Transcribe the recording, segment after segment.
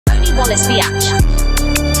Wallace biatch.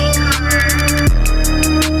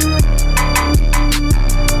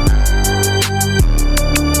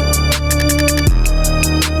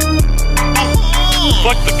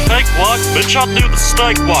 Fuck the cakewalk, bitch, I do the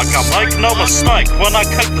steak walk. I make no mistake when I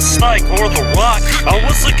cook the snake or the rock. I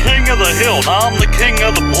was the king of the hill, now I'm the king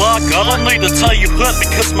of the block. I don't need to tell you what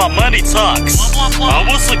because my money talks. I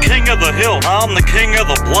was the king of the hill, now I'm the king of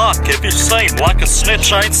the block. If you're sane like a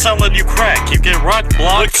snitch, I ain't selling you crack, you get right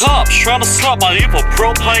blocked. The cops trying to stop my evil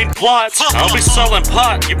propane plot. I'll be selling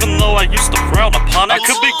pot, even though I used to frown upon it. I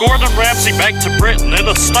could be Gordon Ramsay back to Britain in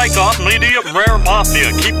a steak off, medium rare mafia.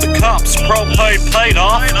 Keep the cops propane paid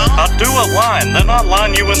off. I do a line, then I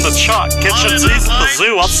line you in the chalk. Kitchen's easy the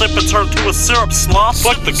zoo, I'll sip and turn to a syrup sloth.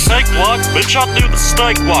 Fuck the cakewalk, bitch, I do the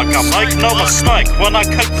steak walk. I make no mistake when I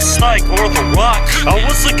cook the snake or the rock. I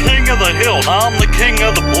was the king of the hill, now I'm the king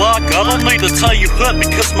of the block. I don't need to tell you what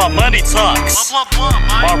because my money talks.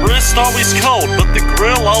 My wrist always cold, but the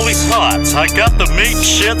grill always hot. I got the meat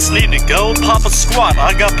shits, need to go pop a squat.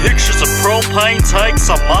 I got pictures of propane tanks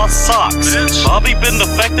on my socks. Bobby been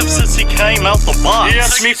defective since he came out the box. He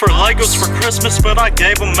asked me for Legos for Christmas, but I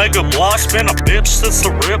gave him Mega Blocks. Been a bitch since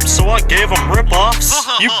the rip, so I gave him rip-offs.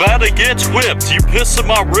 You better get whipped, you pissing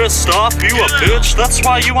my wrist off. You a bitch, that's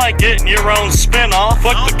why you ain't getting your own spin-off.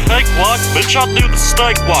 Fuck the cakewalk, bitch, I do the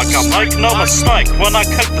steak walk. I make no mistake when I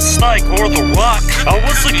cook the snake or the rock. I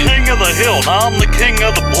was the king of the hill, now I'm the king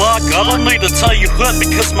of the block. I don't need to tell you what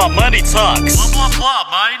because my money talks. Blah, blah, blah,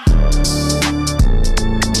 man.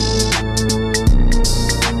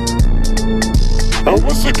 I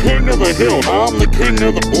was the king of the hill, now I'm the king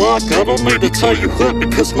of the block. I don't need to tell you what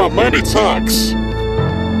because my money talks.